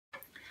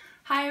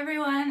Hi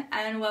everyone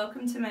and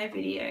welcome to my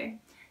video.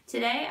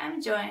 Today I'm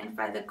joined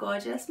by the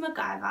gorgeous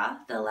Macgyver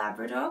the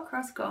Labrador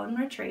cross golden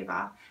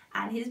retriever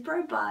and his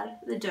bro Bud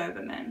the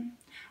Doberman.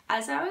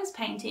 As I was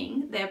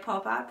painting their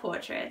pop art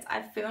portraits,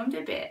 I filmed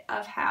a bit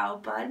of how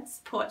Bud's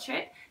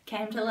portrait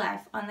came to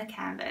life on the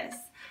canvas,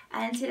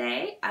 and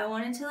today I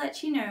wanted to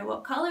let you know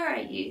what colour I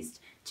used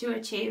to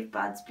achieve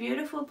Bud's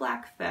beautiful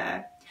black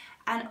fur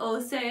and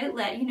also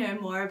let you know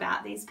more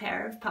about these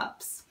pair of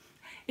pups.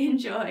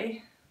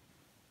 Enjoy!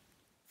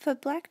 For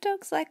black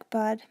dogs like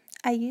Bud,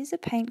 I use a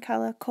paint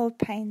colour called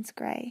Payne's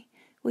Grey,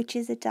 which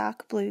is a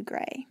dark blue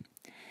grey.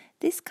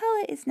 This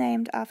colour is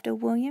named after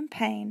William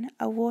Payne,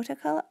 a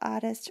watercolour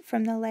artist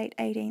from the late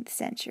 18th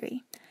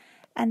century,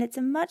 and it's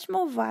a much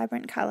more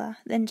vibrant colour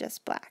than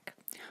just black.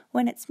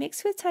 When it's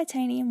mixed with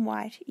titanium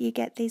white, you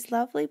get these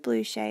lovely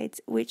blue shades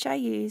which I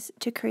use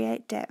to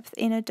create depth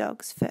in a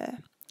dog's fur.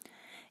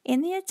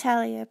 In the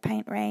Italia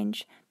paint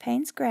range,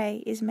 Payne's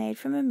Grey is made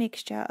from a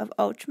mixture of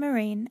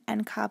ultramarine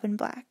and carbon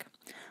black.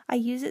 I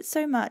use it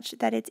so much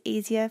that it's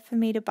easier for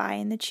me to buy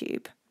in the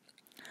tube.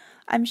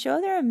 I'm sure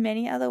there are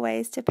many other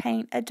ways to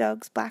paint a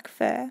dog's black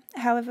fur,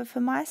 however for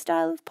my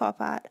style of pop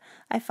art,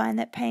 I find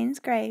that Payne's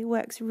Grey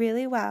works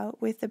really well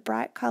with the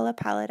bright colour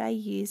palette I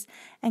use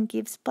and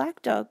gives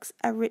black dogs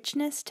a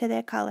richness to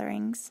their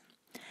colourings.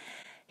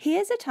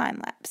 Here's a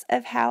time lapse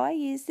of how I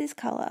use this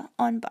colour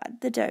on Bud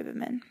the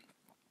Doberman.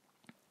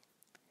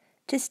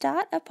 To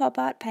start a pop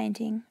art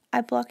painting,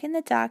 I block in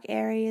the dark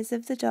areas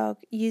of the dog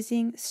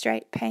using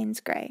straight Payne's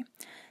Grey.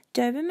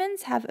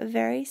 Dobermans have a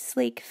very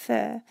sleek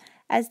fur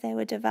as they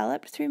were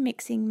developed through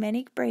mixing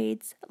many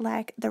breeds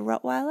like the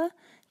Rottweiler,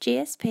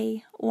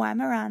 GSP,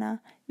 Weimaraner,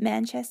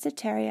 Manchester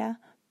Terrier,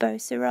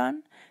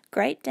 Beauceron,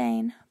 Great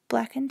Dane,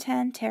 Black and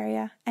Tan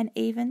Terrier, and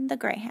even the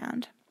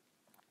Greyhound.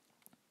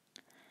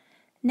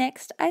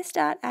 Next, I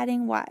start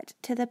adding white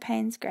to the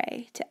Payne's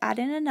Grey to add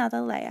in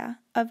another layer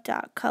of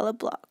dark colour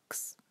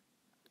blocks.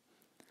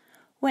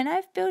 When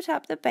I've built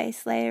up the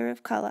base layer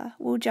of colour,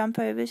 we'll jump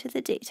over to the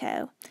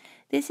detail.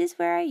 This is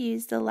where I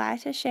use the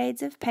lighter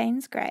shades of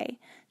Payne's Grey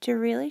to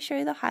really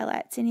show the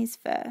highlights in his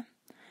fur.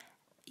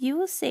 You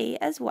will see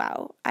as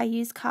well I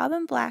use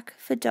carbon black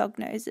for dog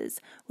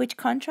noses, which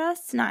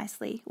contrasts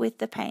nicely with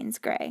the Payne's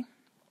Grey.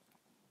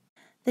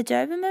 The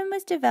Doberman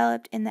was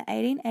developed in the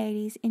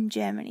 1880s in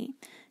Germany,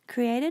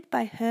 created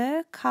by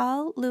Herr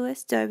Karl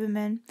Louis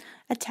Doberman,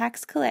 a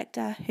tax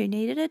collector who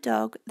needed a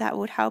dog that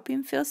would help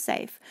him feel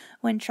safe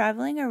when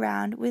travelling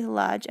around with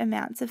large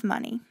amounts of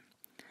money.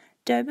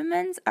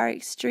 Dobermans are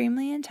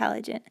extremely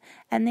intelligent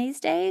and these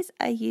days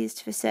are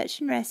used for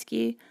search and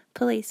rescue,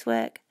 police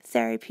work,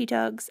 therapy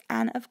dogs,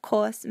 and of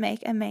course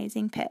make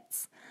amazing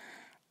pets.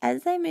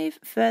 As they move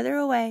further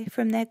away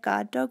from their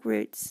guard dog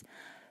roots,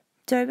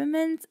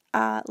 Dobermans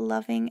are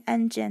loving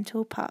and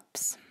gentle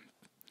pups.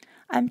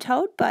 I'm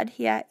told Bud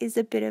here is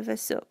a bit of a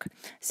sook,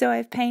 so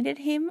I've painted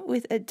him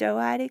with a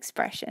doe-eyed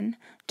expression.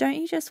 Don't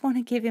you just want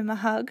to give him a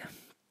hug?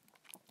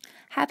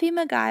 Happy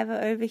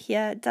Macgyver over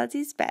here does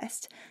his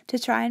best to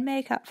try and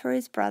make up for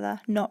his brother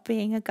not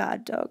being a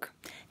guard dog.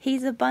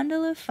 He's a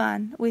bundle of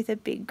fun with a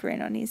big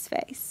grin on his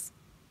face.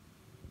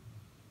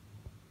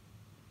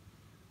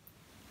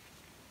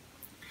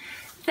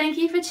 Thank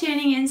you for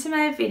tuning into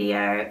my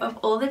video of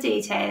all the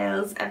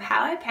details of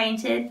how I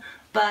painted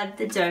Bud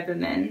the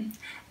Doberman.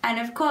 And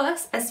of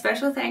course, a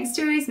special thanks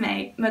to his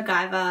mate,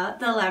 Macgyver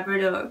the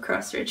Labrador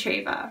cross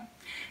retriever.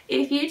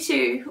 If you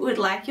too would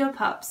like your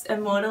pups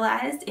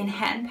immortalised in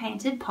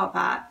hand-painted pop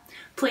art,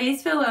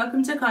 please feel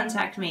welcome to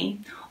contact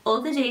me.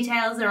 All the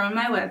details are on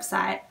my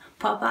website,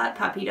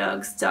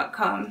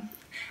 popartpuppydogs.com.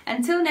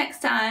 Until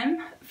next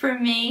time,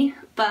 from me,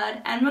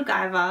 Bud and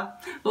Macgyver,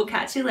 we'll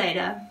catch you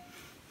later.